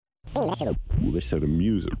This sort of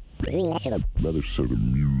music. Another sort of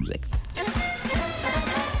music.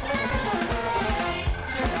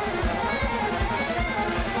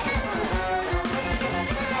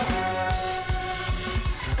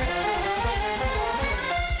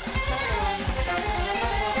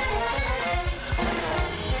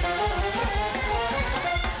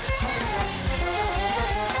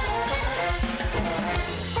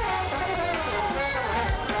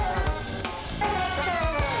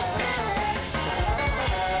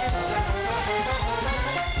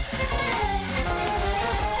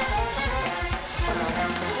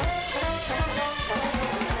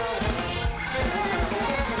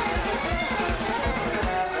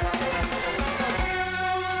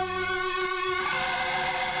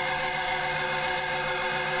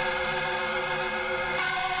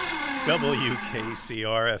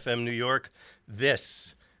 WKCR FM New York.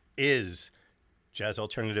 This is Jazz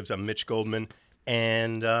Alternatives. I'm Mitch Goldman,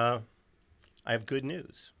 and I have good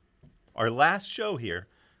news. Our last show here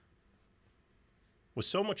was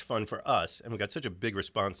so much fun for us, and we got such a big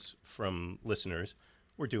response from listeners.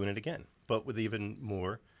 We're doing it again, but with even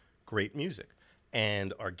more great music.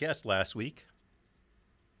 And our guest last week,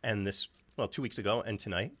 and 2 weeks ago, and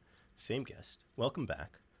tonight, same guest. Welcome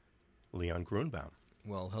back, Leon Grunbaum.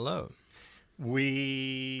 Well, hello.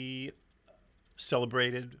 We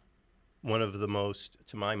celebrated one of the most,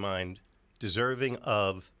 to my mind, deserving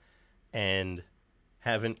of and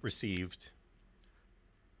haven't received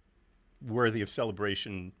worthy of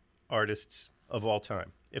celebration artists of all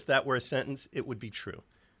time. If that were a sentence, it would be true.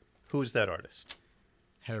 Who's that artist?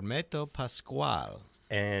 Hermeto Pascoal.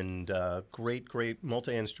 And great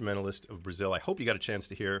multi-instrumentalist of Brazil. I hope you got a chance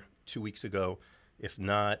to hear 2 weeks ago. If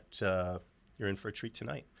not, you're in for a treat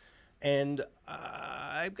tonight. And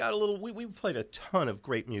I've got a little, we played a ton of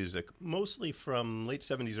great music, mostly from late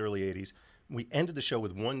 70s, early 80s. We ended the show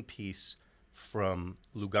with one piece from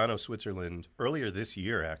Lugano, Switzerland, earlier this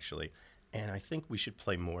year, actually. And I think we should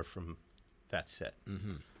play more from that set.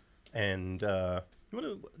 Mm-hmm. And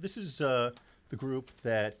this is the group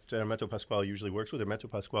that Hermeto Pascoal usually works with. Hermeto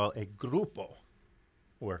Pascoal, a grupo,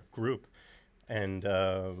 or group. And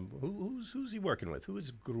who's he working with? Who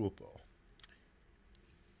is Grupo?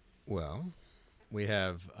 Well, we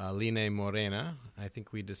have Line Morena. I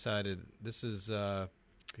think we decided this is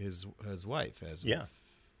his wife as of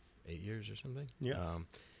 8 years or something. Yeah.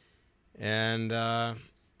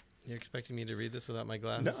 You're expecting me to read this without my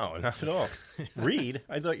glasses? No, not at all. Read?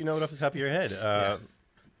 I thought you know it off the top of your head.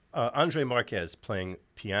 Andre Marquez playing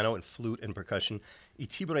piano and flute and percussion.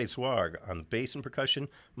 Itibre Zwarg on bass and percussion,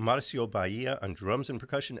 Marcio Bahia on drums and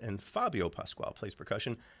percussion, and Fabio Pascoal plays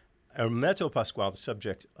percussion. Hermeto Pascoal, the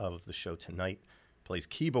subject of the show tonight, plays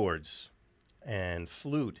keyboards and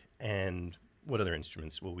flute, and what other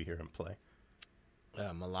instruments will we hear him play?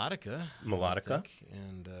 Melodica. Melodica.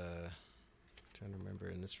 And trying to remember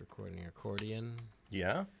in this recording, accordion.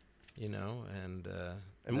 Yeah. You know, and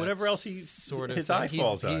whatever else his eye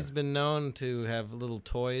falls on. He's been known to have little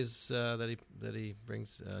toys that he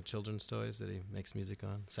brings, children's toys that he makes music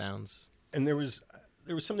on, sounds. And there was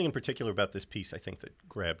something in particular about this piece, I think, that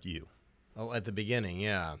grabbed you. Oh, at the beginning,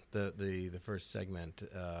 yeah, the first segment,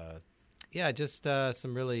 just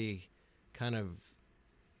some really kind of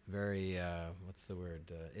very what's the word,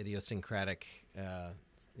 idiosyncratic.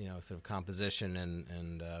 Sort of composition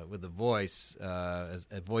and with the voice, as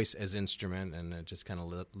a voice as instrument, and it just kind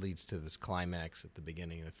of leads to this climax at the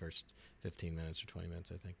beginning of the first 15 minutes or 20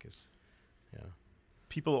 minutes, I think is, yeah.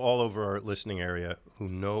 People all over our listening area who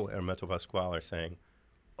know Hermeto Pascoal are saying,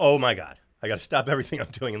 oh my God, I got to stop everything I'm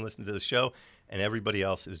doing and listen to this show, and everybody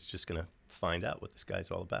else is just going to find out what this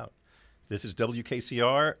guy's all about. This is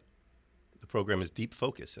WKCR. The program is Deep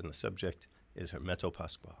Focus, and the subject is Hermeto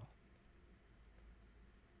Pascoal.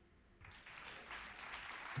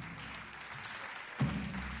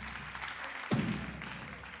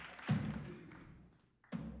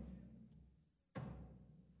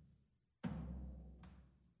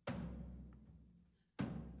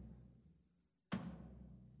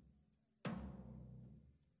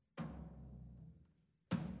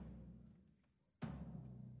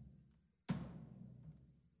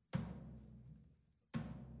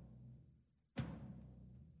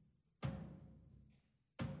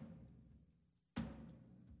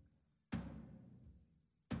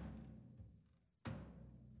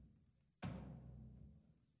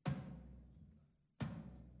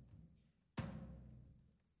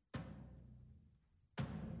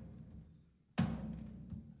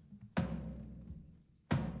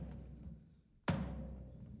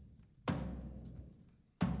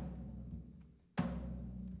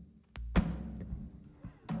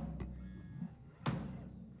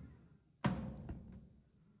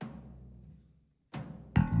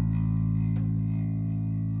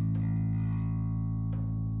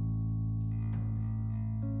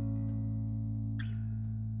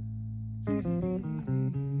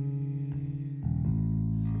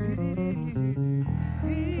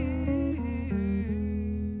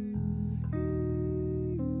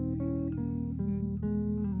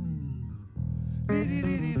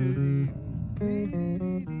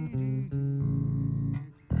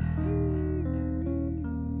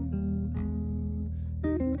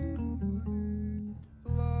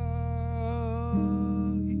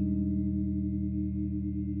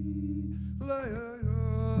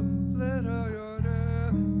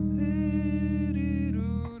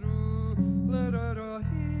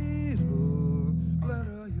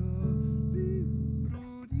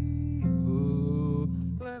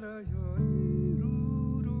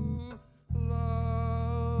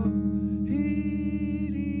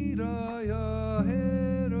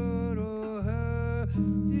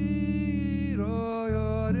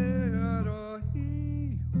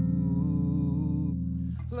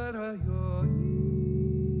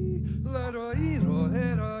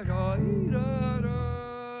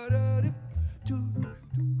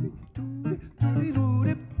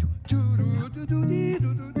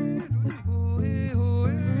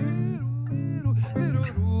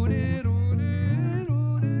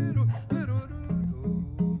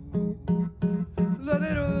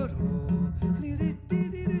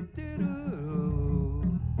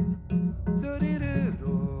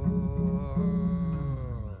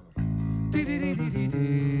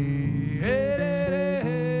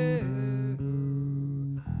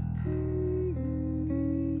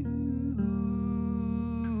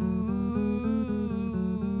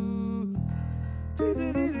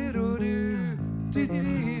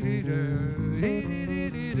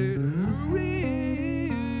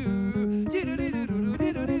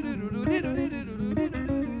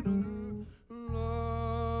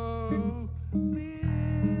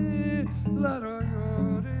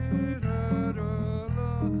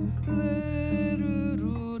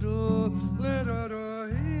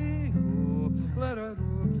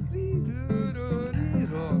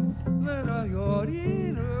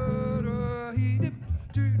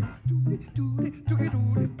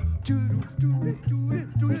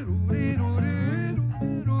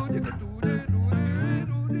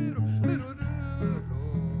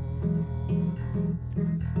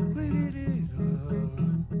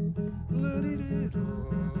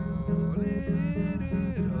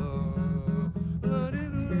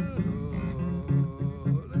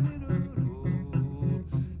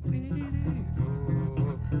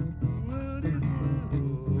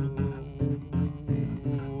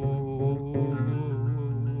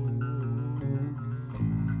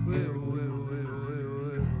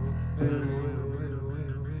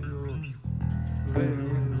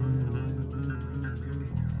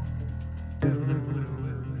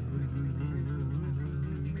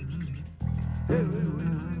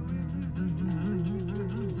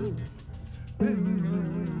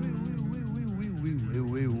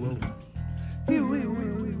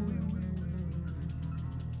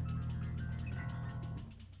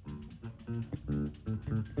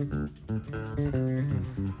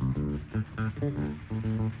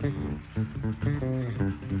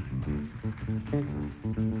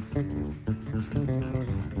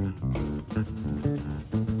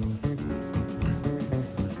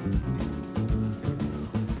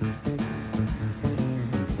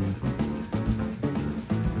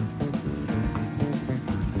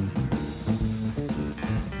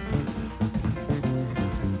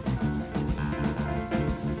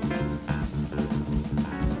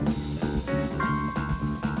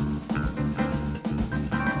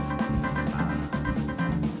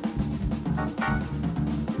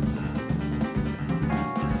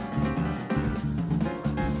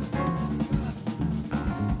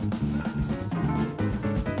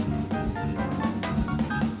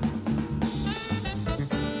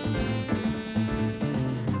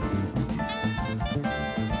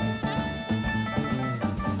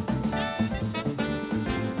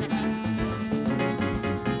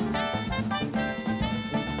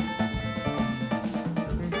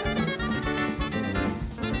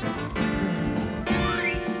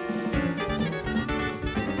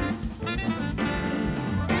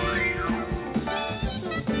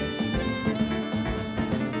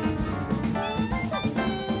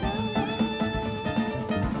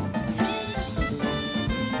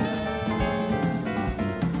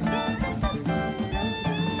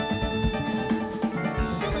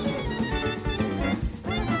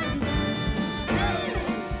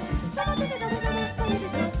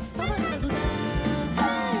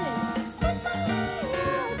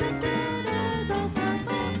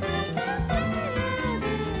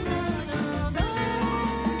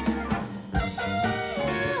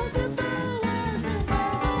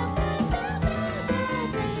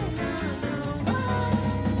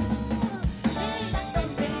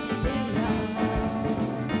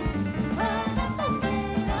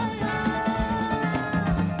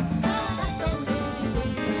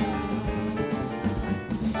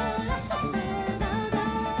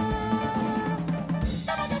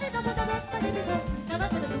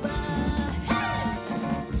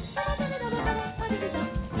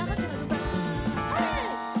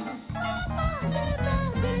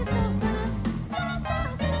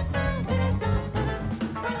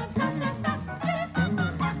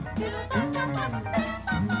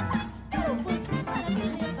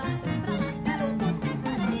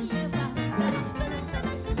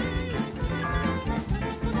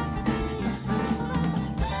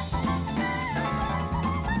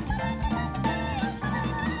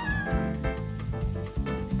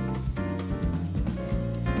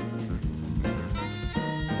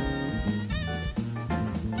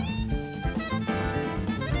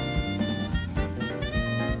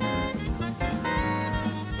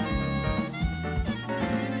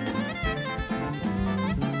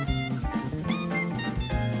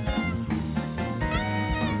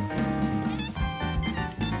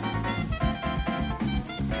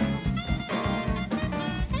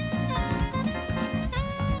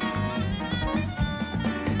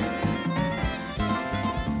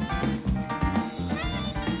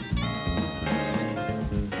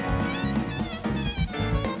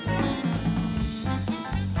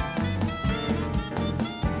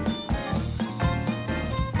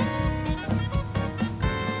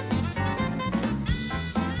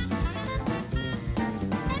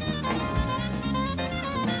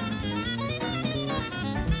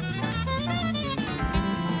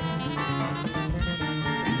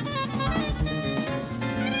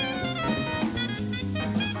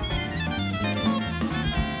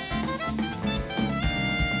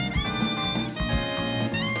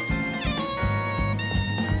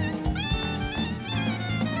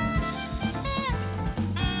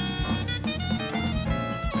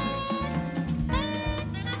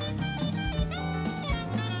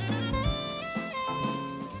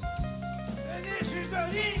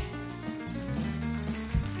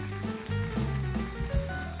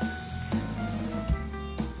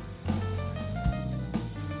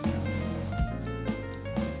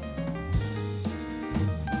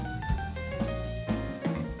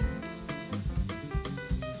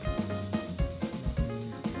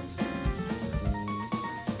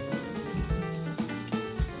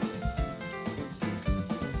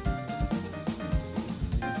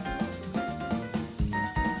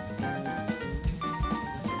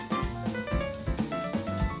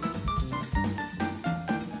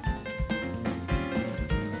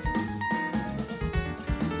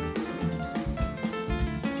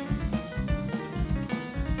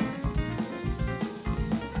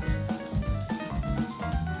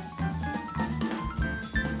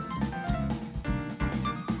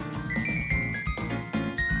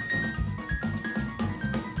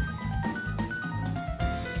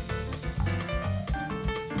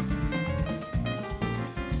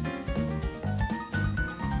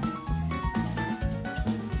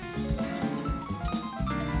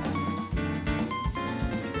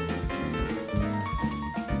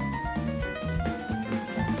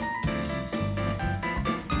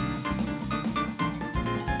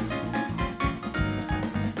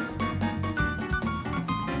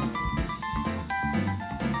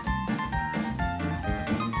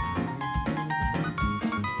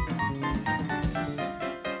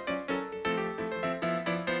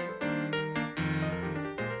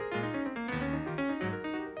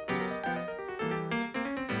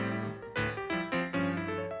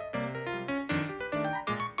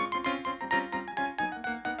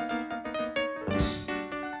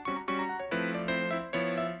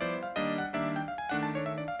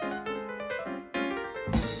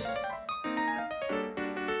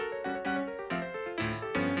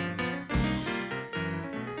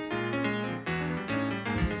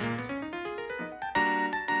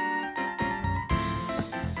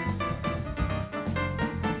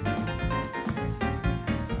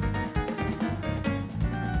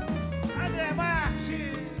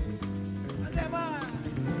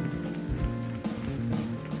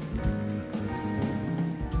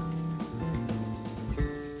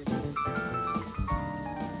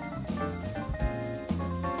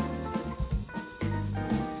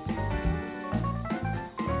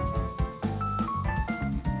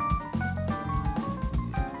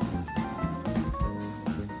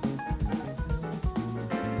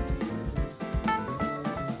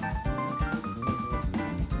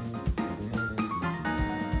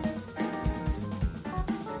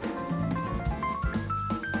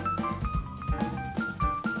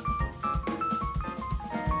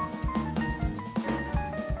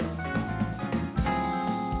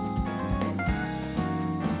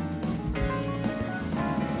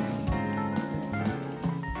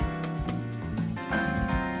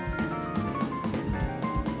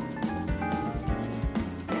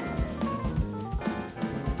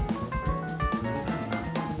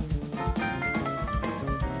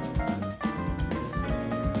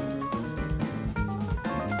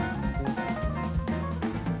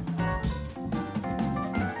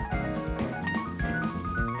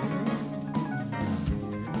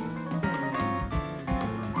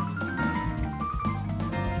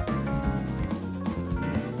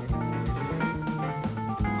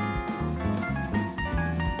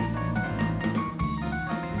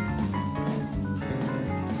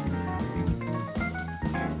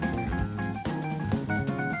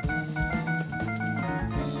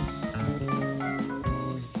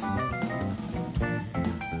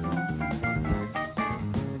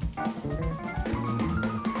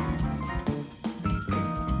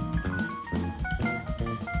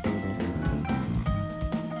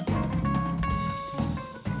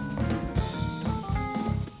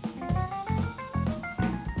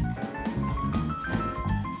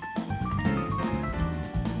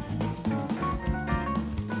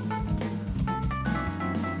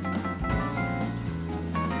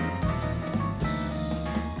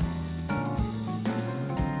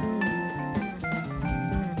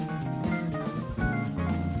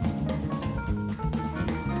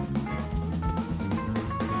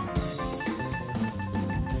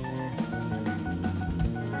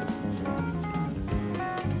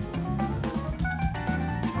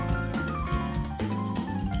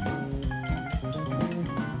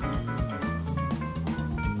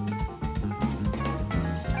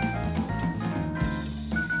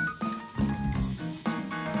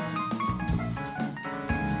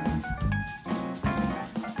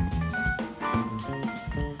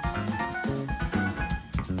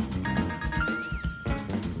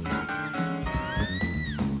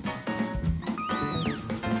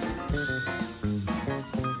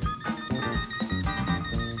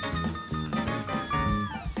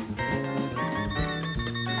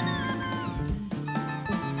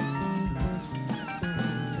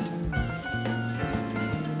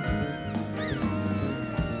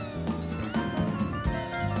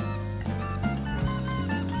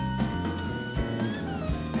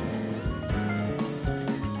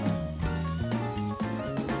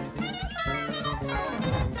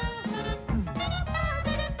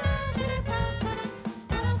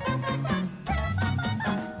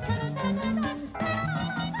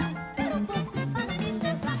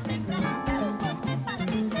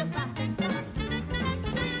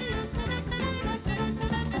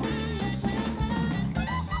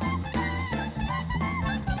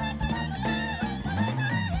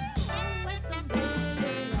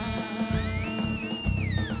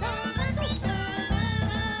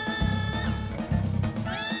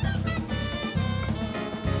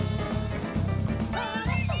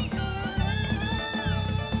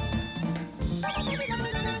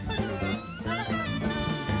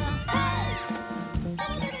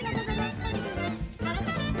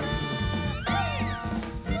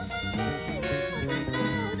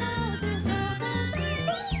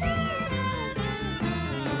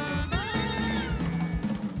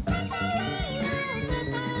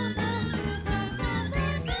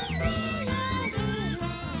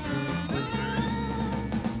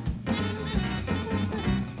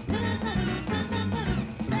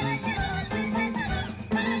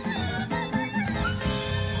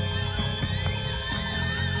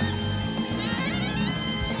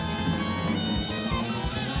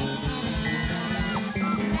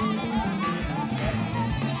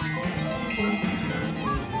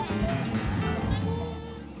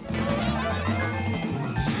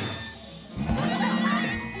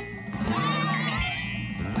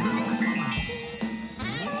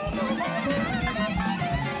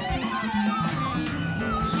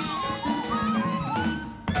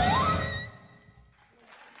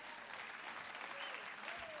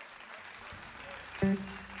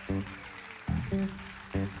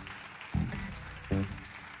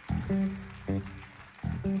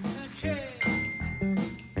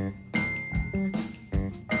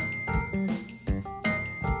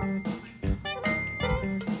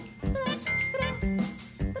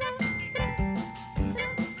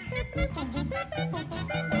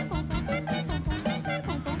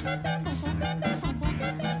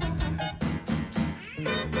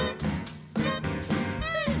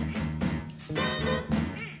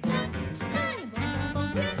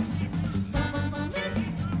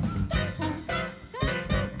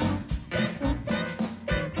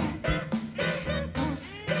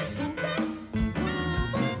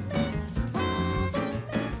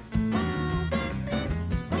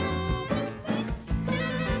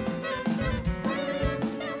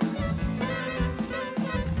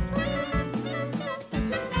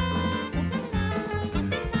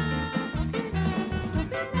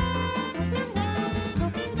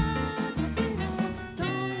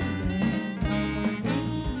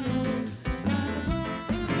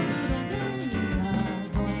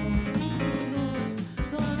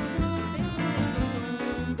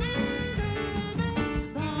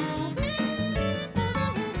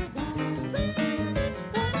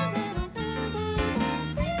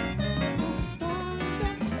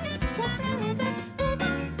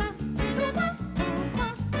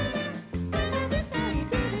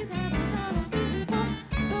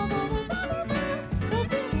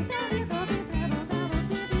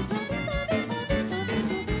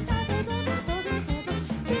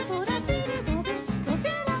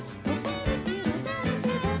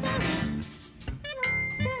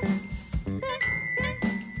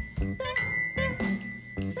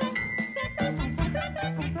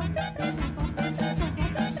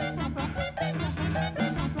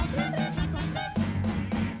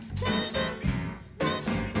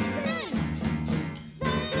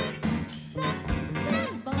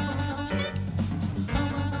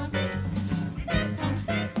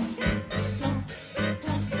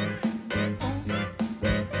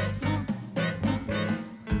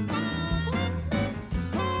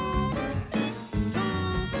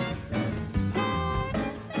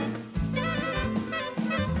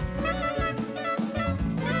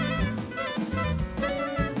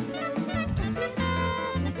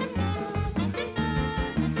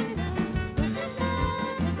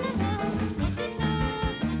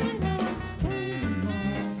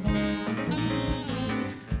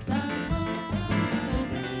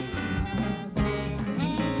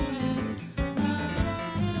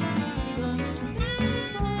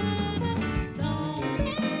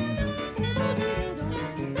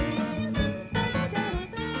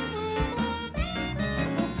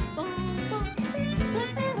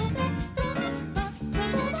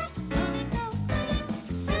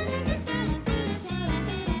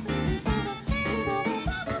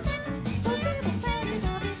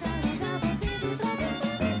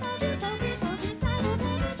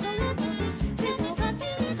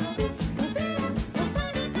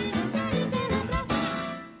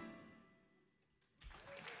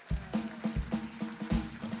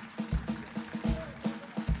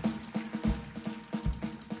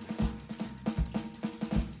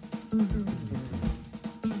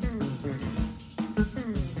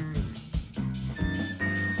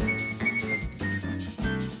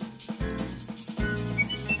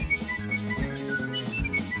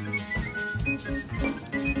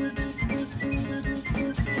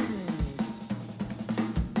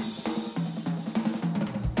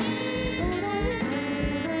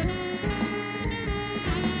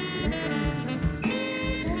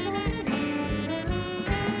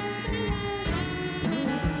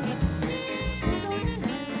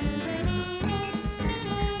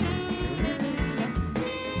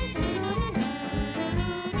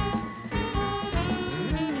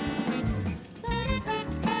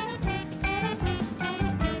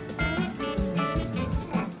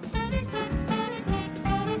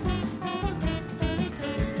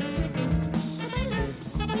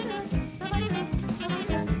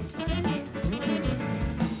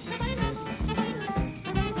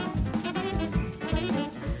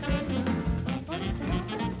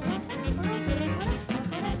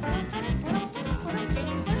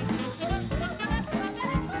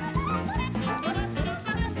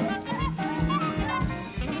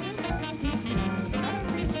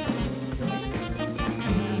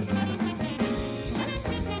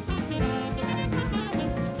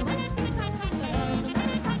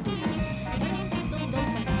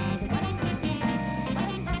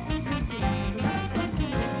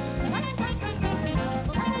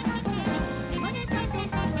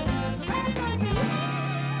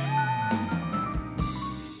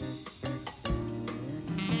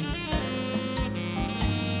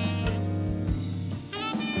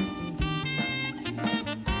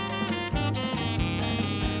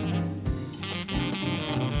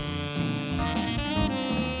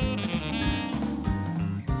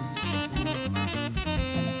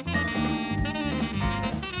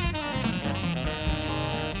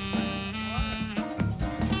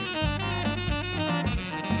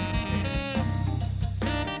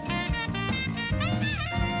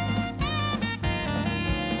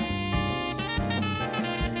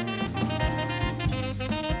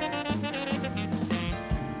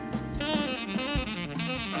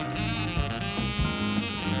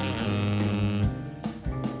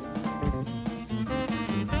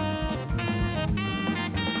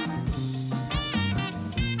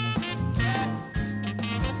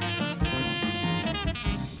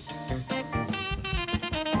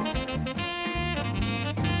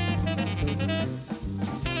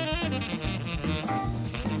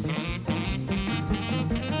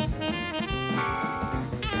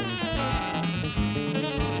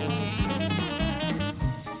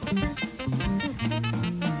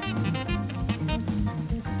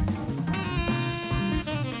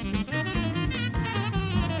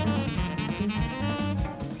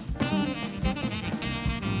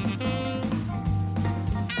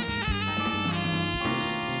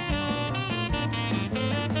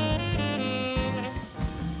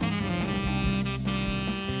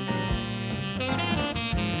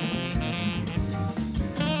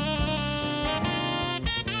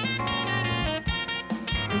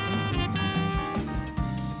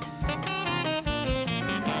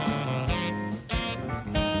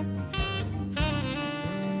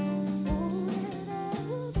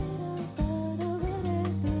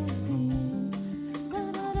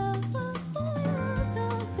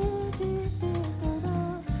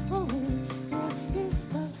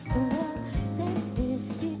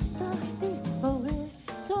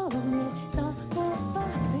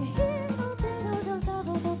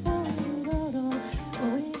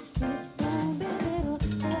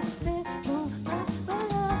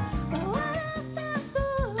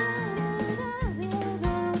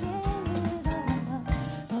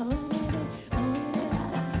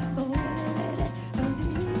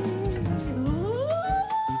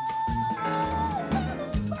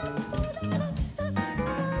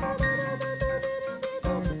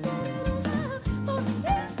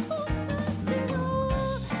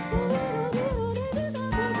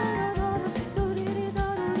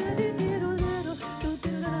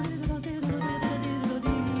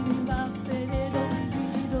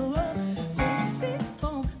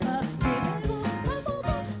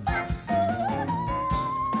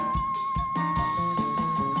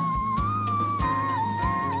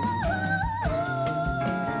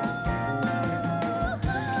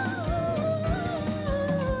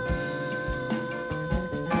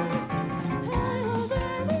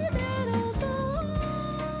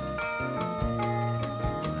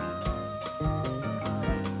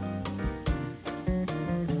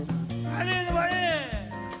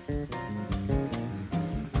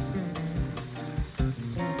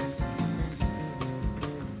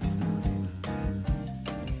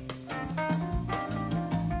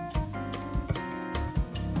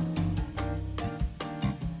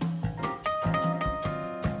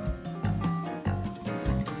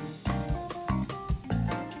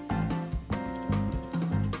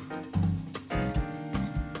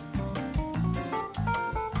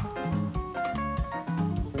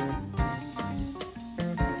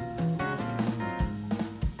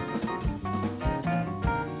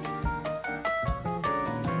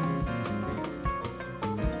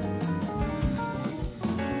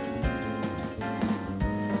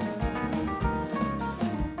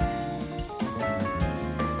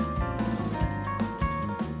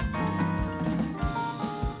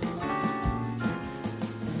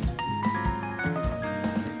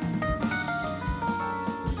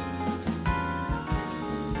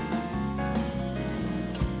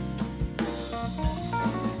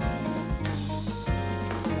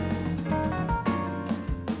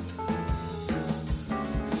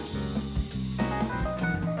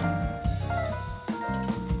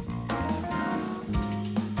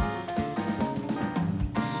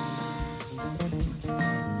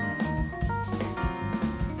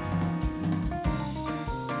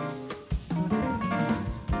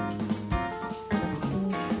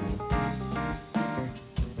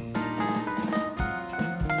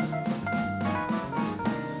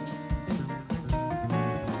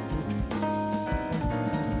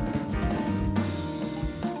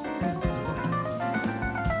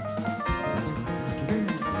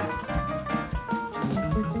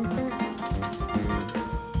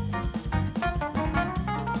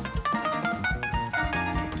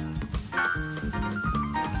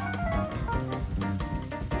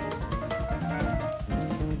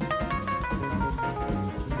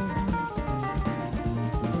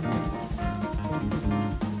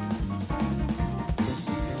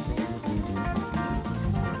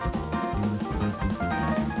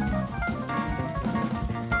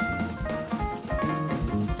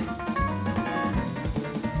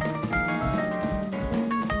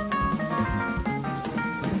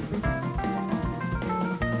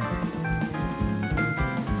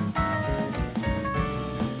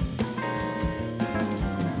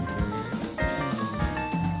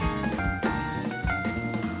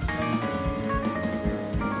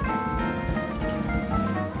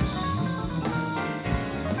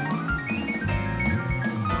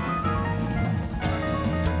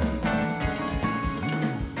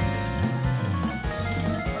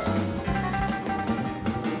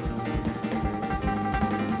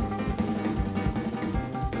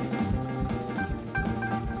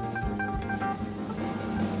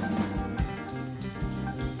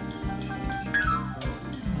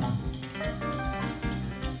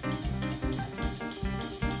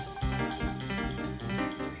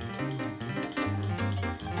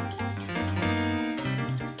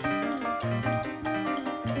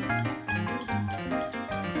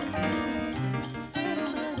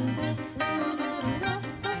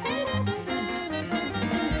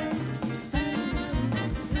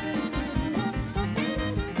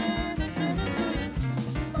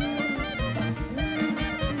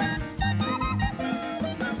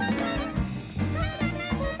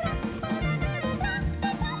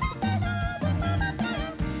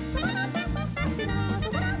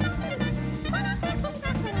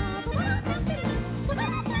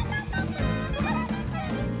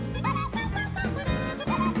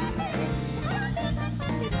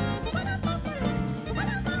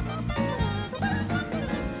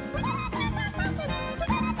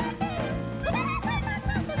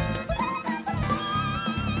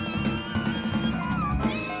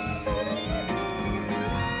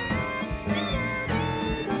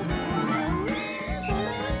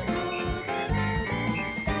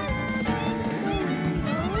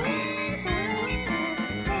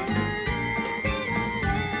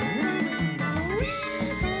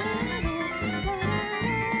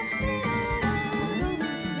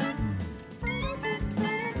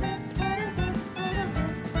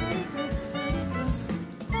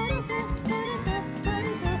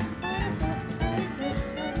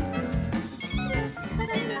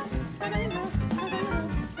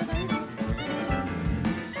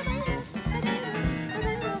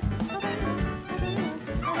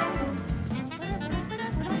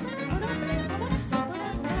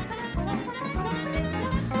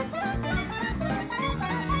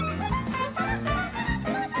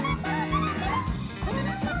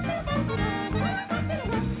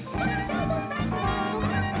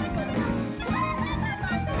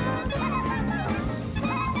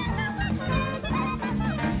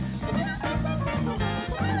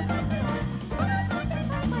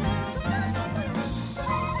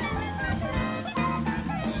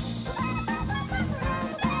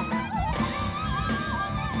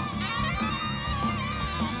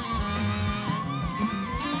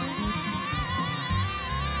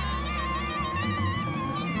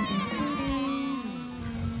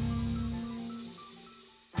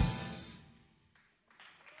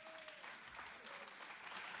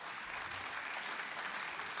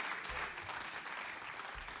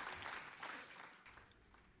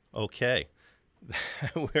 Okay.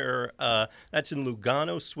 That's in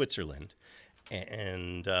Lugano, Switzerland.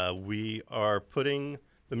 And we are putting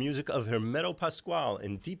the music of Hermeto Pasquale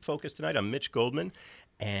in deep focus tonight. I'm Mitch Goldman,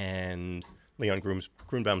 and Leon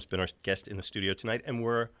Grunbaum's been our guest in the studio tonight. And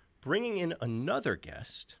we're bringing in another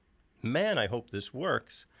guest. Man, I hope this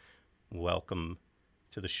works. Welcome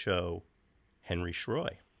to the show, Henry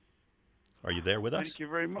Schroy. Are you there with us? Thank you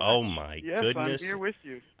very much. Oh, my goodness. Yes, I'm here with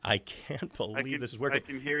you. I can't believe this is working. I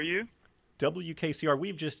can hear you. WKCR,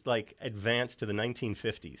 we've just advanced to the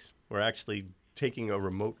 1950s. We're actually taking a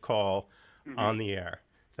remote call on the air.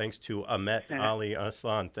 Thanks to Ahmet Ali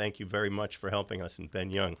Aslan. Thank you very much for helping us, and Ben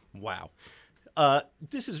Young. Wow.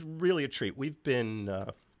 This is really a treat. We've been,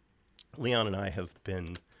 Leon and I have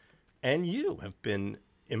been, and you have been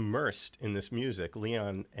immersed in this music.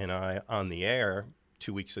 Leon and I on the air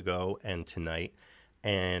 2 weeks ago and tonight.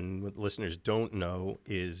 And what listeners don't know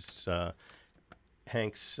is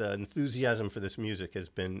Hank's enthusiasm for this music has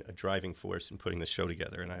been a driving force in putting this show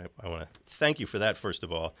together. And I want to thank you for that, first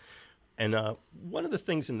of all. And one of the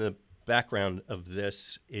things in the background of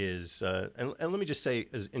this is, and let me just say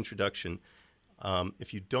as introduction,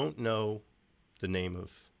 if you don't know the name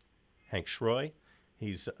of Hank Schroy,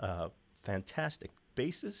 he's a fantastic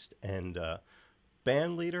bassist and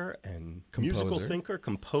band leader and musical thinker,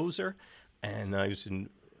 composer. And I was in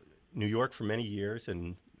New York for many years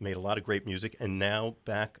and made a lot of great music. And now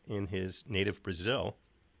back in his native Brazil,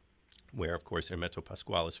 where, of course, Hermeto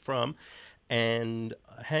Pasquale is from. And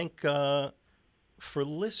Hank, for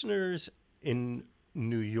listeners in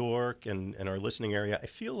New York and our listening area, I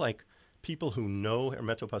feel like people who know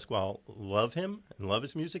Hermeto Pasquale love him and love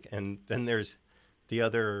his music. And then there's the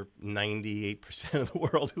other 98% of the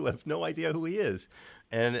world who have no idea who he is.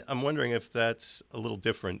 And I'm wondering if that's a little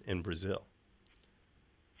different in Brazil.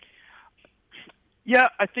 Yeah,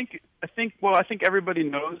 I think everybody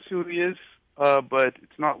knows who he is, but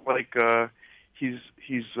it's not like he's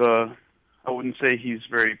I wouldn't say he's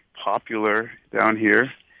very popular down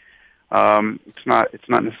here. It's not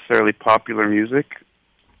necessarily popular music.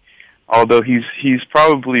 Although he's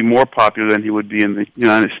probably more popular than he would be in the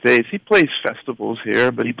United States. He plays festivals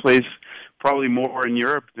here, but he plays probably more in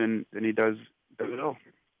Europe than he does in Brazil.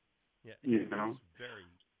 Yeah, he's very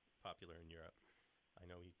popular in Europe. I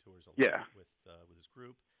know he tours a lot with his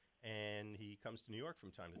group, and he comes to New York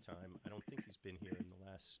from time to time. I don't think he's been here in the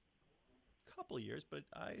last couple of years, but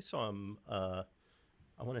I saw him, I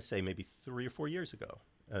want to say maybe 3 or 4 years ago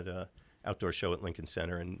at an outdoor show at Lincoln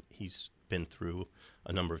Center, and he's been through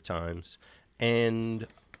a number of times. And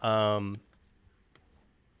I'm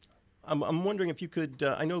wondering if you could,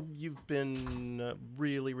 I know you've been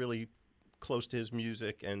really, really close to his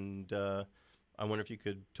music, and I wonder if you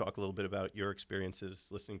could talk a little bit about your experiences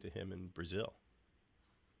listening to him in Brazil.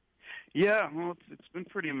 Yeah, well, it's been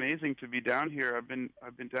pretty amazing to be down here. I've been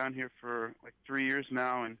down here for like 3 years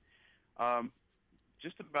now, and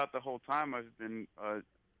just about the whole time I've been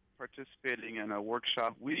participating in a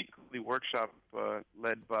weekly workshop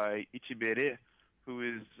led by Ichibere, who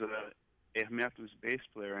is Hermeto's bass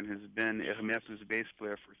player and has been Hermeto's bass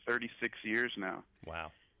player for 36 years now.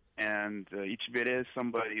 Wow. And Ichibere is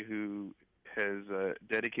somebody who has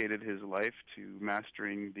dedicated his life to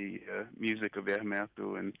mastering the music of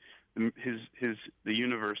Hermeto and the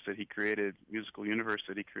universe that he created, musical universe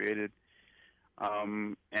that he created.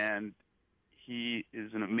 And he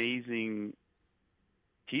is an amazing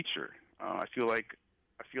teacher. I feel like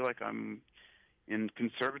I'm in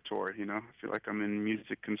conservatory. I feel like I'm in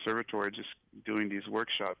music conservatory, just doing these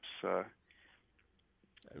workshops,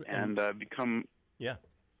 and become. Yeah.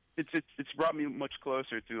 It's brought me much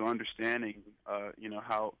closer to understanding,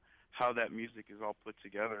 how that music is all put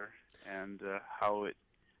together and how it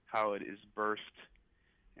is birthed.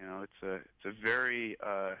 It's a very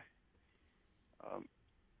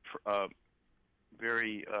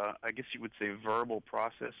very, I guess you would say, verbal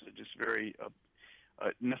process. Just very,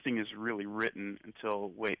 nothing is really written until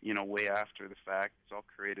way after the fact. It's all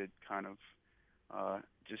created kind of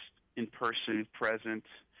just in person, present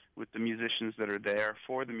with the musicians that are there,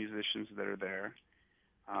 for the musicians that are there,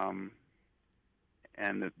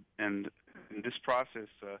 and in this process,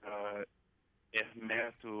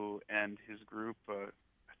 Hermeto and his group,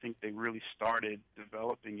 I think they really started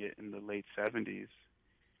developing it in the late 70s.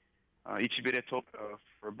 Ichibere told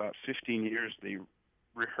for about 15 years they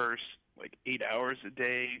rehearsed like 8 hours a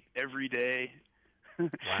day, every day.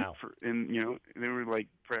 Wow. And they were like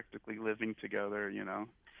practically living together,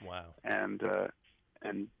 Wow. And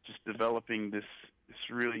just developing this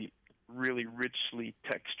really, really richly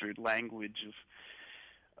textured language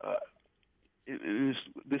of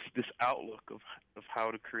this outlook of how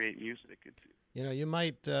to create music. You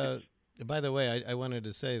might. By the way, I wanted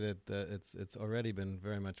to say that it's already been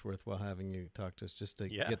very much worthwhile having you talk to us just to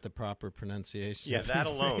get the proper pronunciation. Yeah, that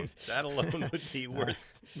alone would be worth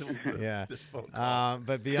this phone call.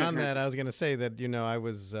 But beyond that, I was going to say that I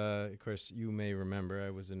was, of course, you may remember,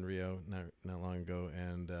 I was in Rio not long ago,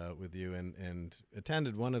 and with you, and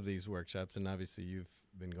attended one of these workshops, and obviously you've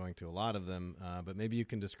been going to a lot of them. But maybe you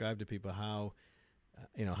can describe to people how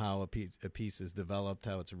how a piece is developed,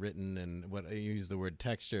 how it's written, and what I use the word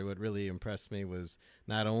texture. What really impressed me was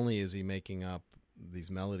not only is he making up these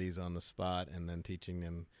melodies on the spot and then teaching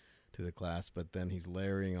them to the class, but then he's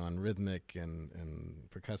layering on rhythmic and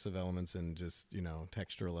percussive elements and just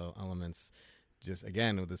textural elements, just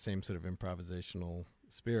again with the same sort of improvisational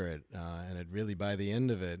spirit. And it really, by the end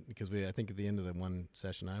of it, because I think at the end of the one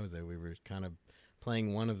session I was there, we were kind of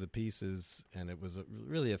playing one of the pieces, and it was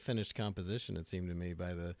really a finished composition, it seemed to me,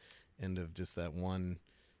 by the end of just that one.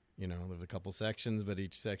 There was a couple sections, but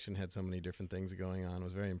each section had so many different things going on. It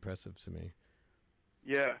was very impressive to me.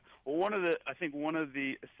 Yeah. Well, I think one of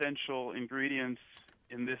the essential ingredients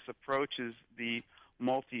in this approach is the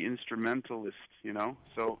multi-instrumentalist,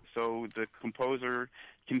 So the composer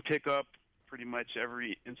can pick up pretty much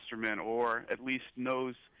every instrument, or at least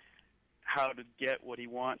knows how to get what he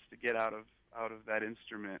wants to get out of that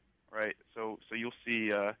instrument, right? So you'll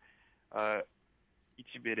see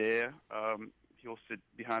Ichibere, he'll sit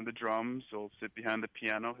behind the drums, he'll sit behind the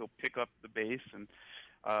piano, he'll pick up the bass, and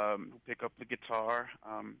he'll pick up the guitar.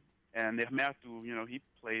 And Hermeto, he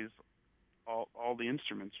plays all the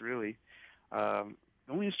instruments, really. The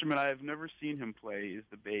only instrument I've never seen him play is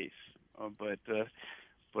the bass,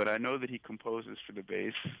 but I know that he composes for the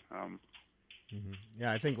bass. Mm-hmm.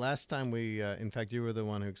 Yeah, I think last time in fact, you were the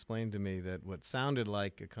one who explained to me that what sounded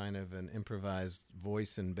like a kind of an improvised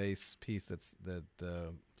voice and bass piece that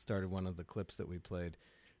started one of the clips that we played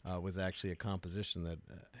was actually a composition that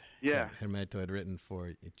Hermeto had written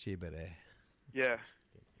for Ichibere. Yeah.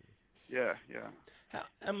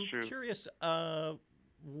 I'm curious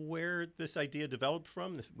where this idea developed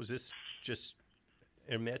from. Was this just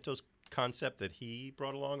Hermeto's concept that he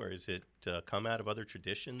brought along, or is it come out of other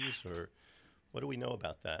traditions, or what do we know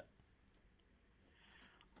about that?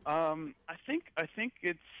 I think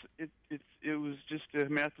it was just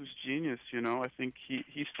Hermeto's genius. I think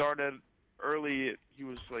he started early. He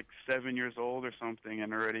was like 7 years old or something,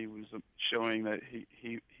 and already was showing that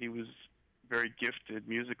he was very gifted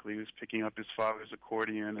musically. He was picking up his father's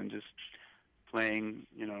accordion and just playing,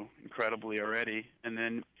 incredibly already. And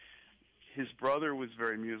then his brother was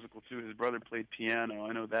very musical too. His brother played piano.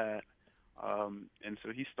 I know that. And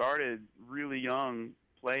so he started really young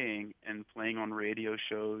playing on radio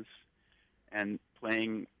shows and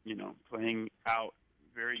playing out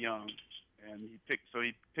very young. And he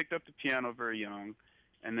picked up the piano very young,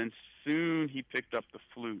 and then soon he picked up the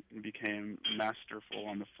flute and became masterful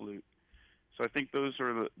on the flute. So I think those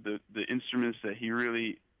are the instruments that he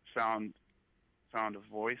really found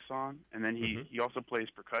a voice on. And then he also plays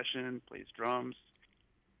percussion, plays drums.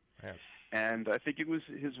 Yeah. And I think it was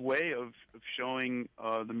his way of showing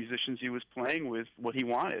the musicians he was playing with what he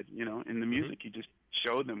wanted, in the music. He just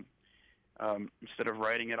showed them instead of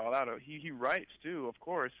writing it all out. He writes too, of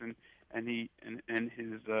course, and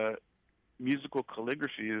his musical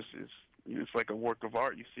calligraphy is it's like a work of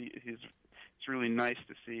art. You see it's really nice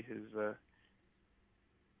to see his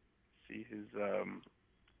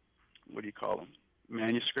what do you call them?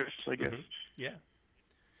 Manuscripts, I guess. Yeah.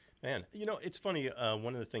 Man, it's funny.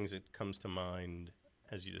 One of the things that comes to mind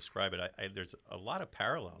as you describe it, there's a lot of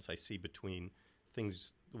parallels I see between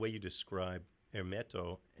things, the way you describe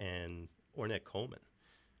Hermeto and Ornette Coleman.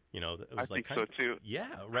 I think so too. Yeah,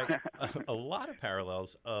 right. A lot of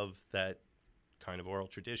parallels of that kind of oral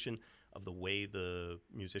tradition, of the way the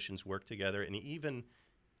musicians work together, and even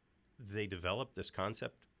they develop this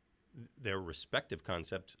concept, their respective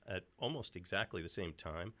concepts, at almost exactly the same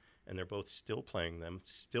time. And they're both still playing them,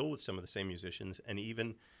 still with some of the same musicians. And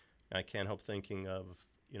even, I can't help thinking of,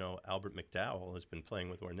 Albert McDowell has been playing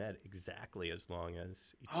with Ornette exactly as long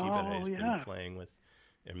as Ichibere has been playing with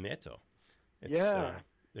Hermeto.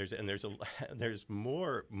 There's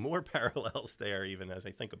more parallels there, even as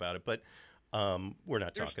I think about it. But we're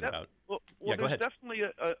not talking about. Well, go there's ahead. Definitely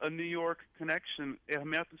a New York connection.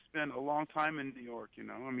 Hermeto spent a long time in New York.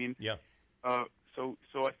 Yeah. So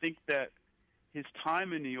I think that his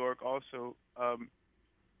time in New York also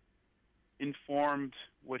informed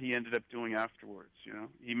what he ended up doing afterwards.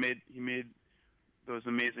 He made those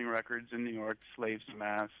amazing records in New York, Slaves to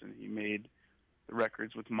Mass, and he made the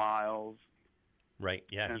records with Miles. Right.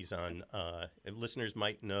 Yeah, he's on. Listeners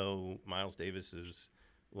might know Miles Davis's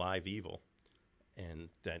Live Evil. and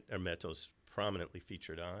that Hermeto's prominently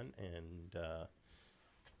featured on. And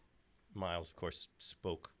Miles, of course,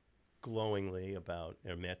 spoke glowingly about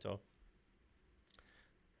Hermeto.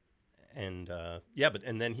 And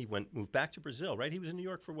and then he moved back to Brazil, right? He was in New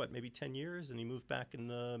York for what, maybe 10 years, and he moved back in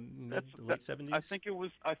the late 70s. I think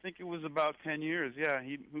it was about 10 years. Yeah,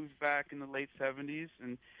 he moved back in the late 70s,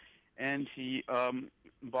 and he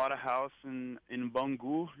bought a house in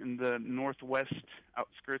Bangu, in the northwest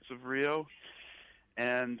outskirts of Rio,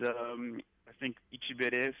 and I think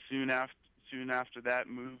Ichibere soon after that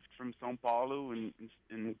moved from São Paulo and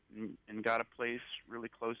got a place really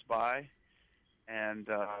close by, and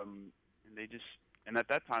they just, and at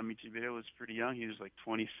that time Ichibere was pretty young. He was like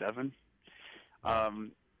 27.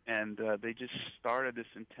 And they just started this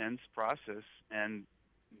intense process, and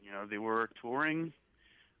they were touring.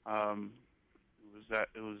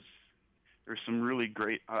 There's some really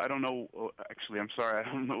great. I don't know. Actually, I'm sorry.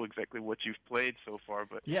 I don't know exactly what you've played so far,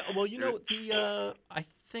 but yeah. Well, I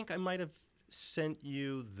think I might have sent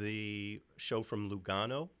you the show from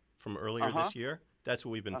Lugano from earlier this year. That's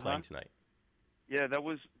what we've been playing tonight. Yeah, that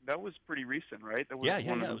was pretty recent, right? That was yeah.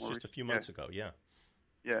 It was just a few months ago. Yeah.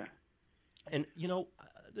 Yeah. And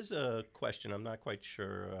this is a question I'm not quite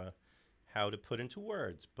sure how to put into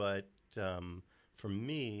words, but for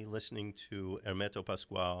me, listening to Hermeto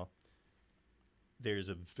Pascoal, there's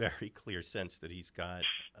a very clear sense that he's got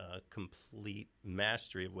a complete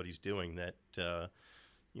mastery of what he's doing, that,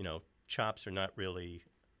 chops are not really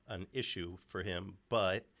an issue for him,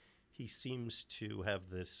 but he seems to have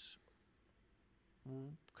this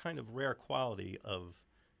kind of rare quality of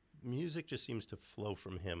music just seems to flow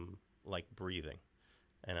from him like breathing.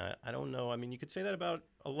 And I don't know. I mean, you could say that about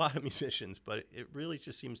a lot of musicians, but it really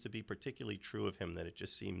just seems to be particularly true of him, that it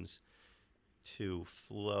just seems to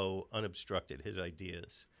flow unobstructed, his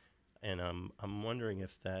ideas. And I'm wondering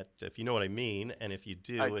if you know what I mean, and if you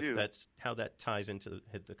do, if that's how that ties into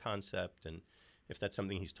the concept, and if that's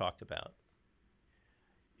something he's talked about.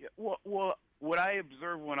 Yeah. Well, what I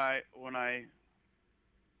observe when I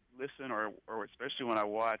listen, or especially when I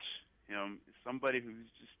watch him, is somebody who's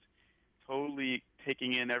just totally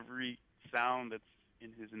taking in every sound that's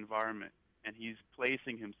in his environment, and he's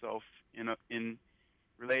placing himself in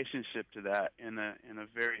relationship to that in a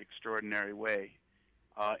very extraordinary way,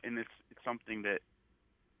 and it's something that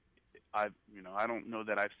I don't know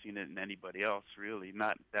that I've seen it in anybody else, really,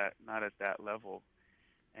 not at that level.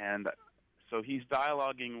 And so he's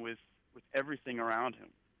dialoguing with everything around him,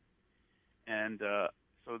 and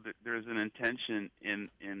so there's an intention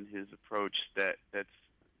in his approach that's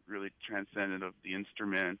really transcendent of the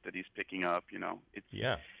instrument that he's picking up.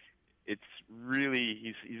 It's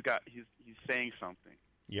really he's saying something.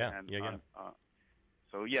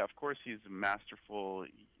 So yeah, of course he's masterful.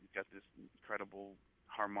 He's got this incredible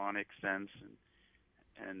harmonic sense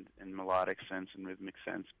and melodic sense and rhythmic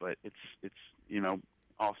sense, but it's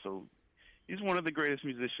also he's one of the greatest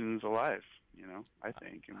musicians alive. I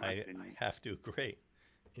think. In my opinion. I have to agree.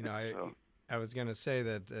 I was going to say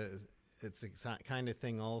that it's a kind of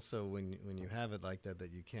thing also when you have it like that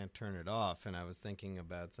you can't turn it off. And I was thinking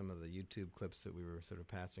about some of the YouTube clips that we were sort of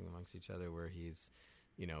passing amongst each other, where he's,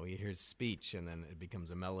 he hears speech and then it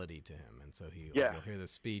becomes a melody to him, and so he'll hear the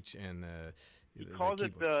speech and he calls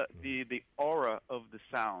it the aura of the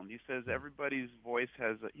sound. He says everybody's voice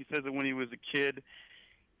has. He says that when he was a kid,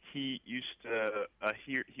 he used to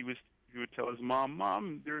hear. He would tell his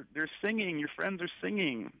mom, they're singing. Your friends are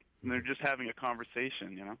singing, and they're just having a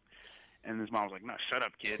conversation, And his mom was like, "No, shut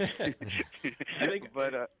up, kid." I think.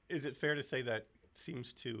 But is it fair to say that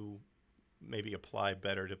seems to maybe apply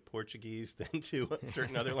better to Portuguese than to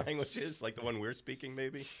certain other languages, like the one we're speaking,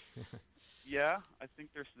 maybe? Yeah, I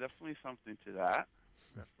think there's definitely something to that.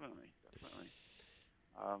 Definitely.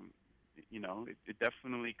 It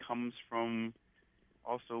definitely comes from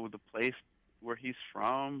also the place where he's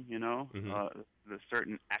from. The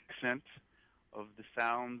certain accent of the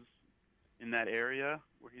sounds in that area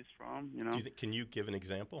where he's from. Can you give an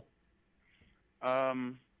example?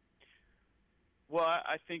 Well,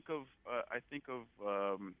 I think of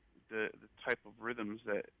the type of rhythms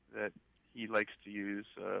that he likes to use.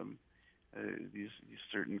 These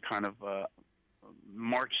certain kind of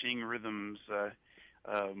marching rhythms.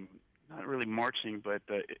 Not really marching, but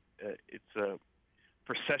it's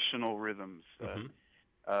processional rhythms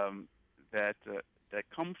that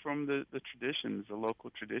come from the traditions, the local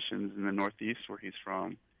traditions in the Northeast where he's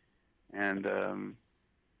from, and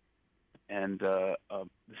the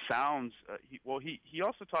sounds. He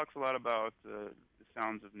also talks a lot about the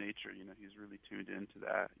sounds of nature. He's really tuned into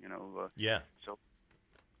that.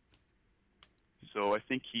 so I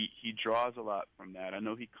think he draws a lot from that. I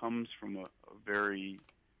know he comes from a very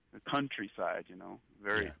countryside,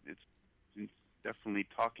 very. Yeah. It's definitely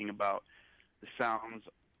talking about the sounds,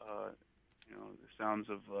 the sounds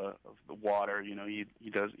of the water. He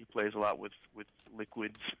plays a lot with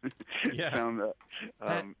liquids. Yeah. Sound,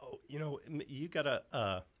 you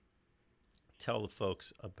gotta tell the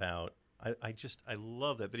folks about. I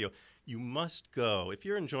love that video. You must go if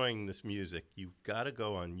you're enjoying this music. You've got to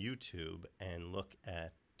go on YouTube and look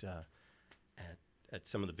at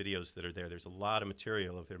some of the videos that are there. There's a lot of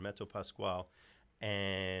material of Hermeto Pascoal,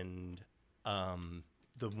 and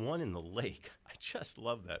the one in the lake. I just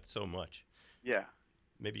love that so much. Yeah.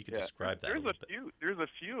 Maybe you could describe that. There's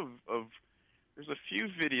a few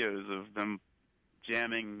videos of them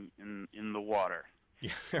jamming in the water.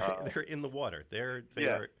 Yeah, they're in the water. They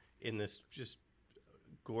are in this just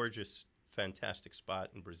gorgeous, fantastic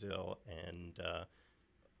spot in Brazil, and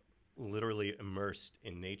literally immersed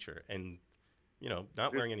in nature, and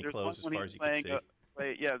not wearing any clothes as far as you can see.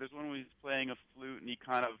 There's one where he's playing a flute, and he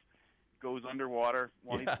kind of goes underwater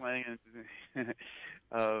while he's playing, and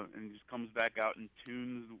just comes back out and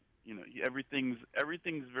tunes. Everything's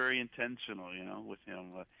very intentional. With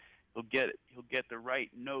him, he'll get the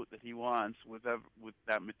right note that he wants with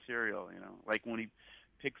that material. Like when he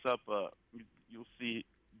picks up you'll see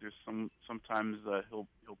there's sometimes he'll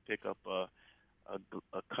pick up a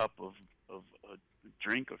cup of a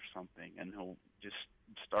drink or something, and he'll just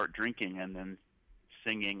start drinking and then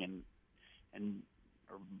singing and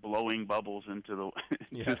or blowing bubbles into the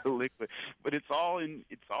into the liquid. But it's all in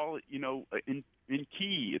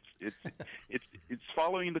key. It's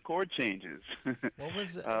following the chord changes. What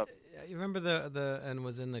was you remember and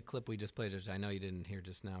was in the clip we just played, which I know you didn't hear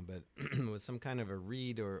just now, but it was some kind of a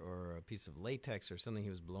reed or a piece of latex or something he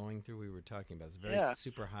was blowing through. We were talking about. It's very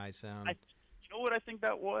super high sound. You know what I think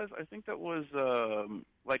that was? I think that was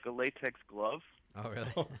like a latex glove. Oh,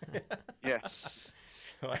 really? Yeah.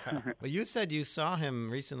 Wow. Well, you said you saw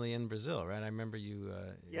him recently in Brazil, right? I remember you.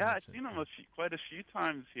 I've seen him quite a few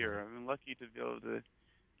times here. I've been lucky to be able to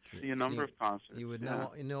see a number of concerts. You would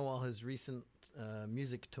know all his recent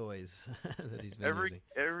music toys that he's been using.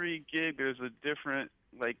 Every gig, there's a different.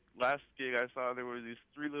 Like last gig I saw, there were these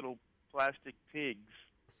 3 little plastic pigs.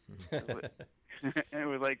 And it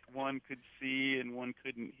was like one could see and one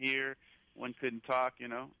couldn't hear, one couldn't talk.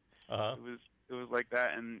 Uh-huh. It was like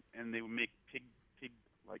that, and they would make pig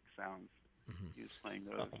like sounds. He was playing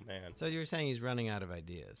those. Oh man! So you were saying he's running out of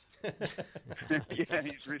ideas? Yeah,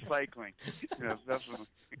 he's recycling. Definitely.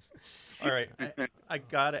 All right, I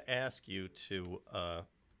gotta ask you to.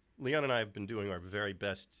 Leon and I have been doing our very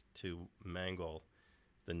best to mangle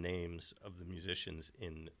the names of the musicians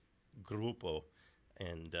in Grupo,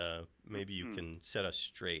 and maybe you can set us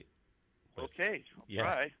straight. Okay, I'll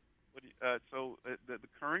try. So the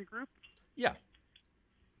current group? Yeah.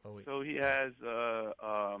 So he has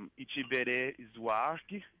Ichibere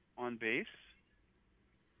Zwarg on bass.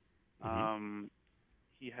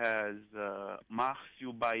 He has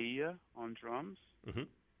Márcio Bahia on drums.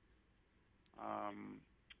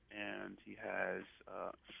 And he has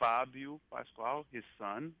Fábio Pascoal, his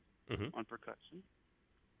son, on percussion.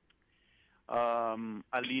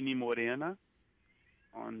 Aline Morena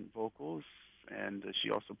on vocals, and she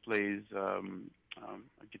also plays a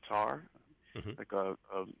guitar. Like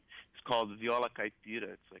it's called viola caipira.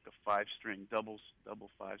 It's like a 5-string, double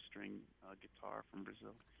 5-string guitar from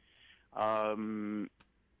Brazil.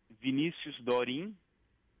 Vinicius Dorim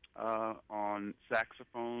on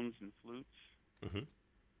saxophones and flutes.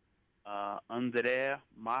 André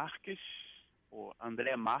Marques or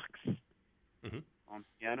André Marx on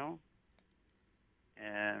piano.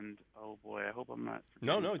 And oh boy, I hope I'm not.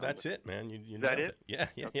 No, that's it, man. You Is that it?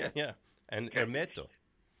 Yeah. And Hermeto.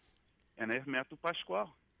 And Hermeto Pascoal.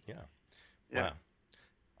 Yeah. Wow.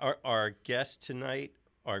 Our guest tonight,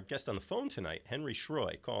 our guest on the phone tonight, Henry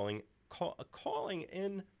Schroy, calling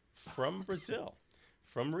in from Brazil,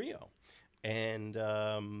 from Rio, and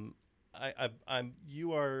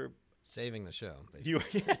you are saving the show.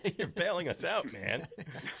 You're bailing us out, man.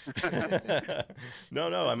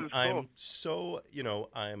 No, I'm so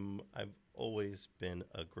I've always been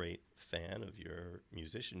a great fan of your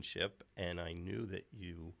musicianship, and I knew that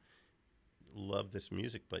you love this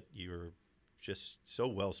music, but you're just so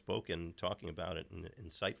well spoken talking about it and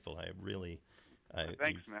insightful.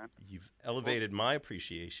 Thanks, man. You've elevated my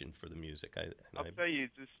appreciation for the music. I'll tell you,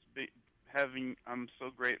 I'm so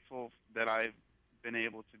grateful that I've been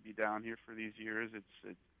able to be down here for these years.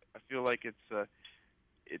 I feel like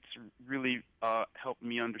it's really helped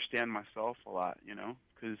me understand myself a lot,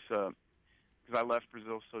 because I left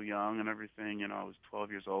Brazil so young and everything. You know, I was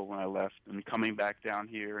 12 years old when I left, and coming back down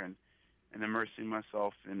here and immersing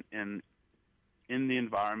myself in the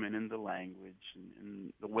environment, in the language, and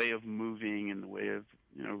in the way of moving, and the way of,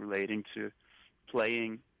 you know, relating to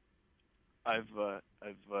playing.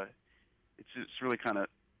 It's really kind of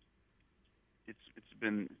it's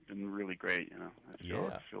been really great. You know,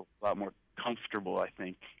 I feel a lot more comfortable, I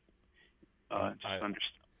think.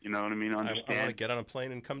 You know what I mean? I want to Understand. get on a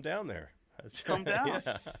plane and come down there. Come down.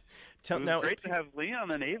 Yeah. It was great to have Leon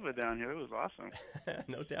and Ava down here. It was awesome.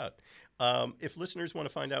 No doubt. If listeners want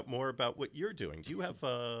to find out more about what you're doing, do you have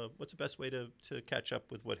what's the best way to catch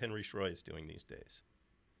up with what Henry Schroy is doing these days?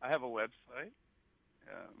 I have a website.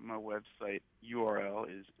 My website URL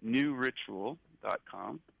is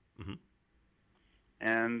newritual.com. Mm-hmm.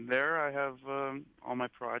 And there I have all my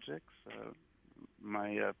projects,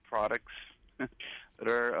 my products that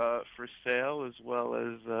are for sale, as well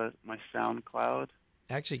as my SoundCloud.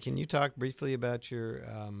 Actually, can you talk briefly about your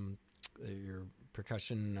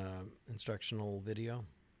percussion instructional video?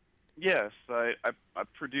 Yes, I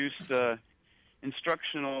produced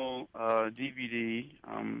instructional DVD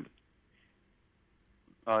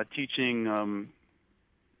teaching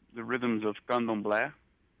the rhythms of candomblé,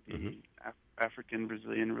 the African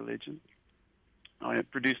Brazilian religion. I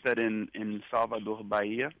produced that in Salvador,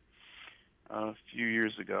 Bahia, a few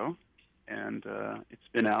years ago, and it's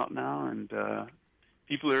been out now, and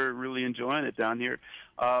people are really enjoying it down here.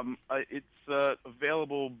 It's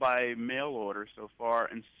available by mail order so far,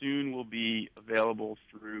 and soon will be available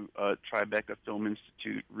through Tribeca Film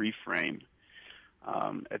Institute Reframe.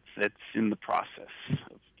 It's in the process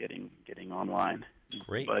of getting online.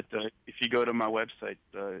 Great. But if you go to my website,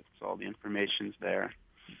 it's all the information's there.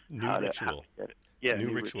 New Ritual. Yeah,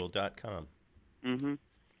 newritual.com. Mm-hmm.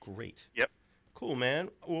 Great. Yep. Cool, man.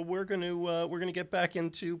 Well, we're gonna get back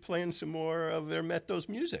into playing some more of Hermeto's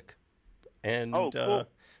music. And cool.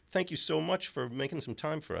 Thank you so much for making some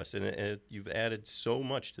time for us. And you've added so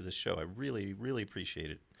much to this show. I really, really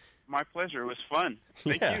appreciate it. My pleasure. It was fun.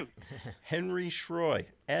 Thank you. Henry Schroy,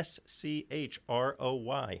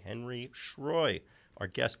 Schroy. Henry Schroy, our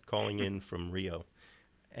guest calling in from Rio.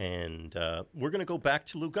 And we're going to go back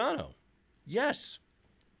to Lugano. Yes.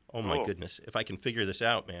 Oh, my goodness. If I can figure this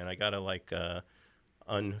out, man, I got to,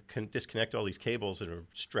 disconnect all these cables that are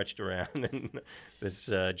stretched around. And this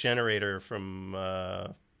generator from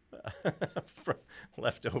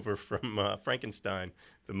left over from Frankenstein,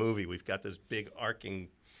 the movie. We've got this big arcing...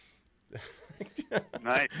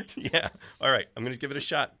 Nice. Yeah. All right. I'm going to give it a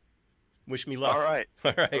shot. Wish me luck. All right.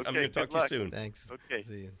 All right. Okay, I'm going to talk to you soon. Thanks. Okay.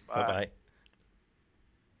 See you. Bye. Bye-bye.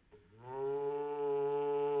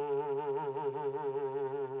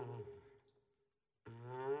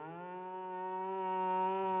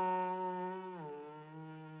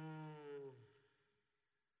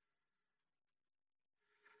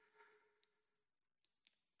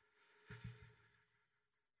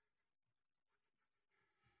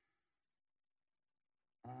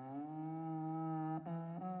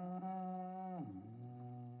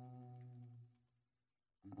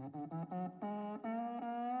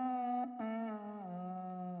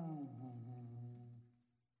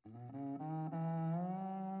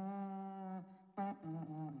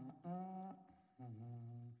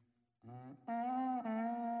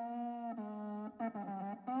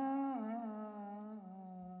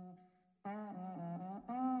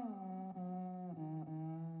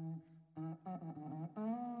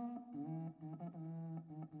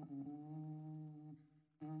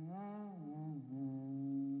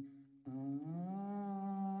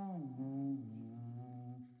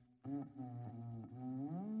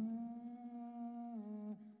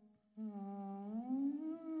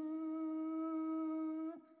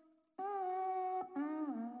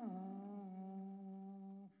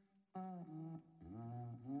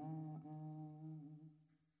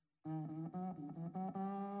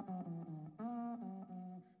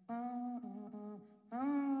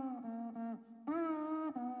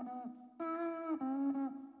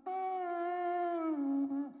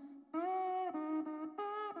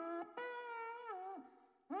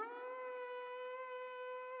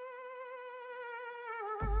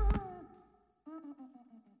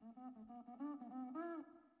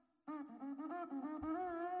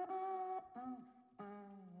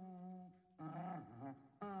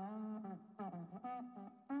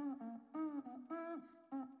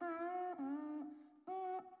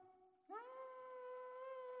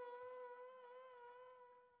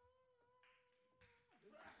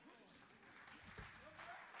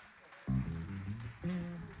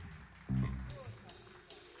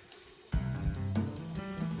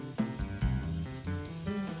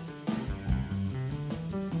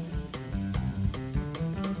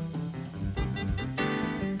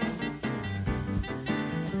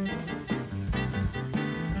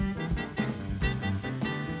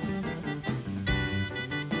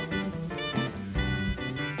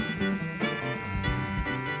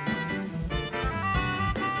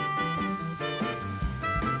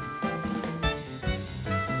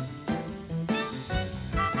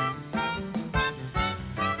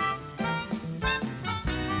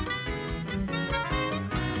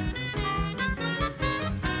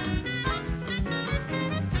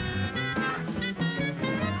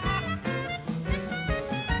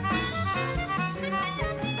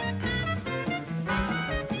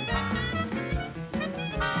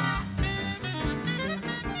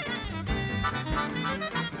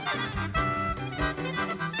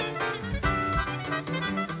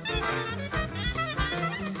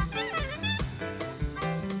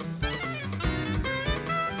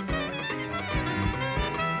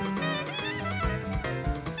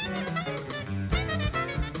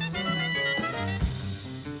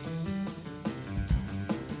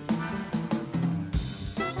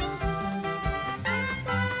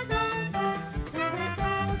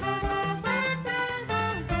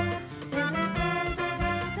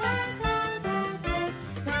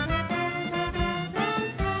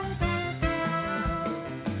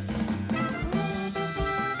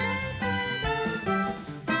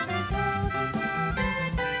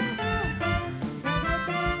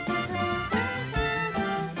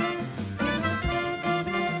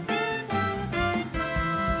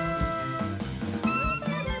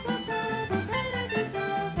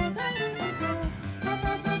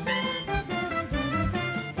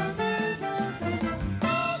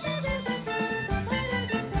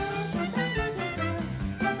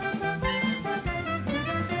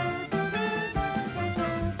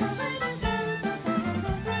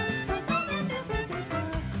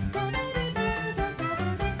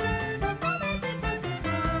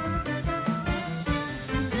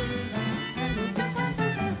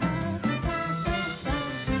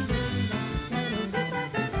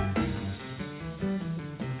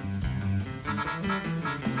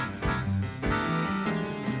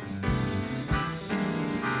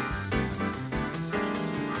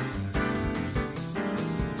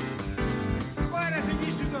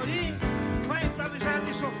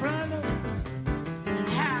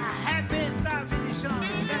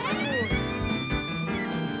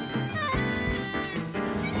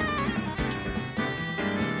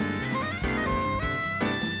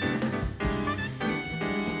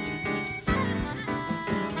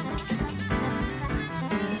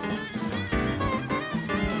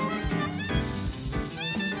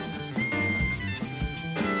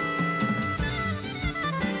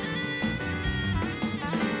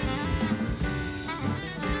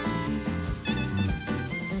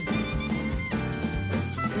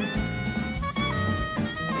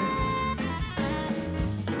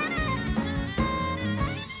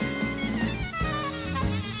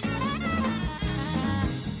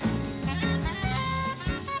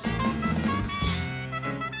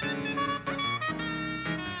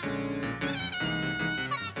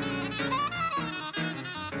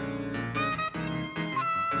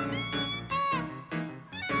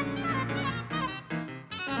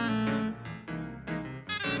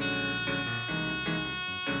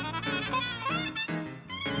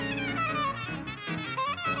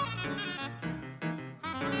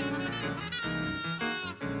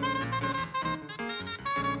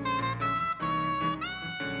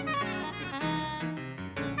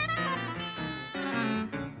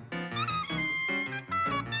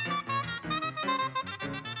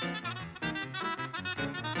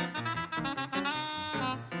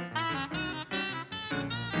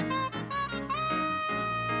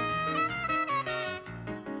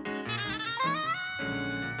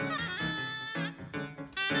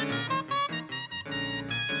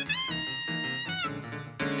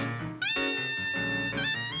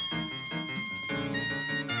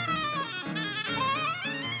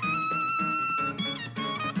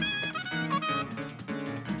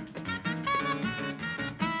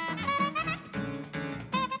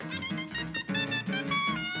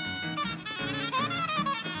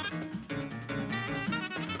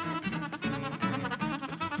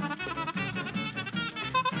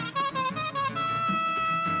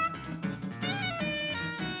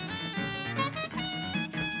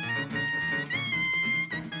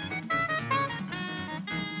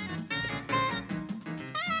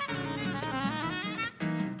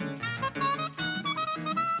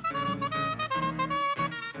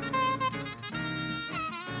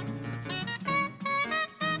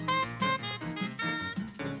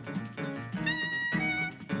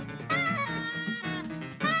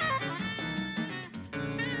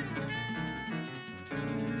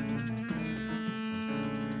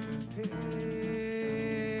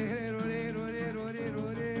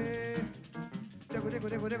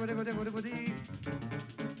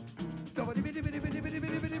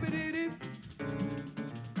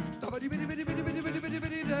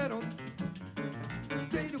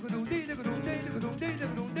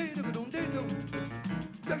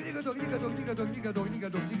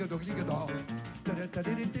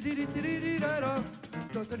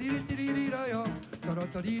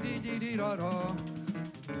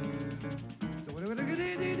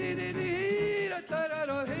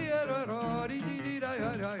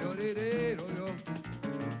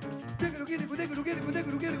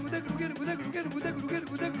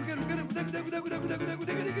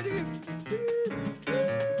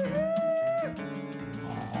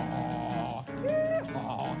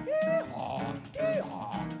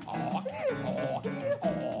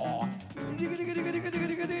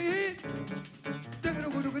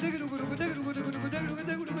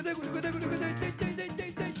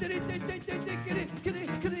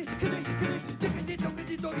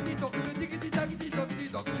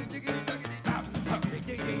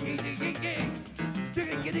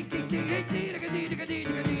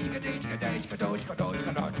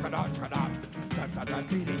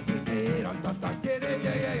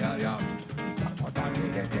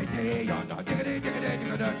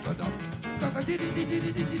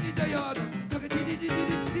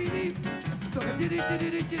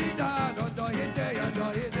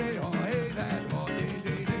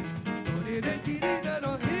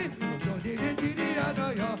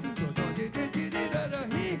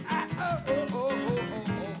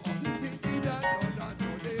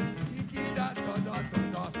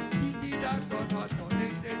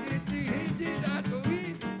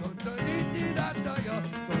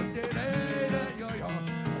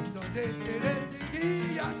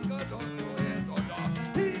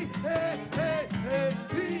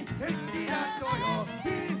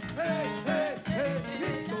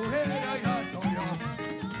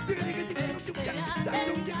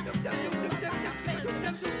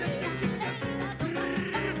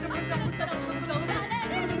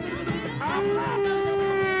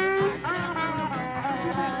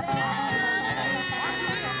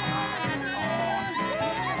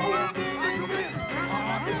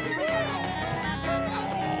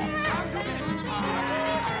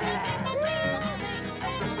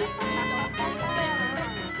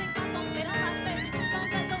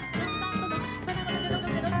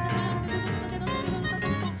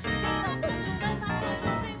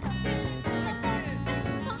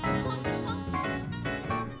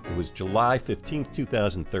 It was July 15th,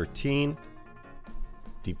 2013.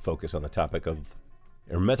 Deep focus on the topic of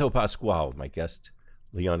Hermeto Pascual, my guest,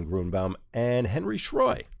 Leon Grunbaum, and Henry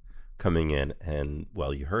Schroy coming in. And,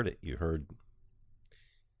 well, you heard it. You heard.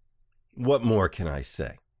 What more can I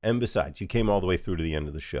say? And besides, you came all the way through to the end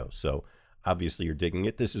of the show. So, obviously, you're digging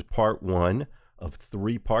it. This is part one of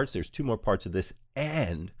 3 parts. There's 2 more parts of this.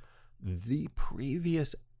 And the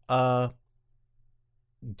previous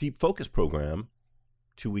Deep Focus program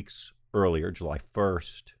 2 weeks earlier, July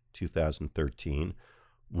 1st, 2013,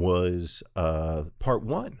 was part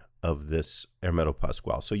 1 of this Hermeto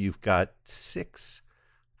Pascual. So you've got 6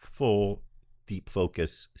 full Deep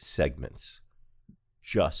Focus segments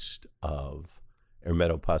just of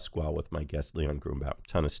Hermeto Pascual with my guest, Leon Grunbaum.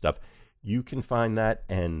 Ton of stuff. You can find that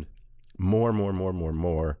and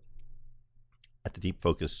more at the Deep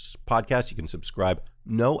Focus podcast. You can subscribe.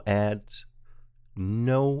 No ads,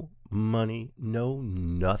 no money, no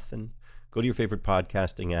nothing. Go to your favorite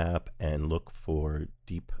podcasting app and look for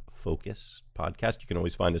Deep Focus podcast. You can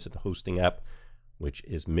always find us at the hosting app, which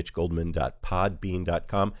is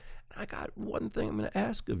mitchgoldman.podbean.com. And I got one thing I'm going to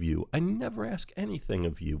ask of you. I never ask anything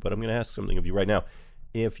of you, but I'm going to ask something of you right now.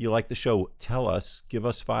 If you like the show, tell us, give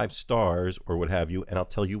us 5 stars or what have you, and I'll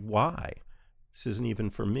tell you why. This isn't even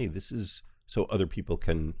for me. This is so other people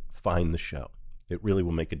can find the show. It really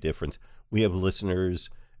will make a difference. We have listeners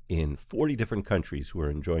in 40 different countries who are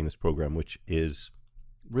enjoying this program, which is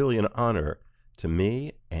really an honor to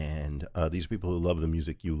me. And these people who love the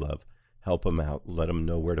music you love, help them out. Let them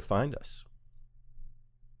know where to find us.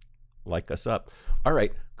 Like us up. All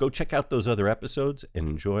right, go check out those other episodes and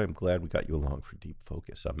enjoy. I'm glad we got you along for Deep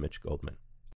Focus. I'm Mitch Goldman.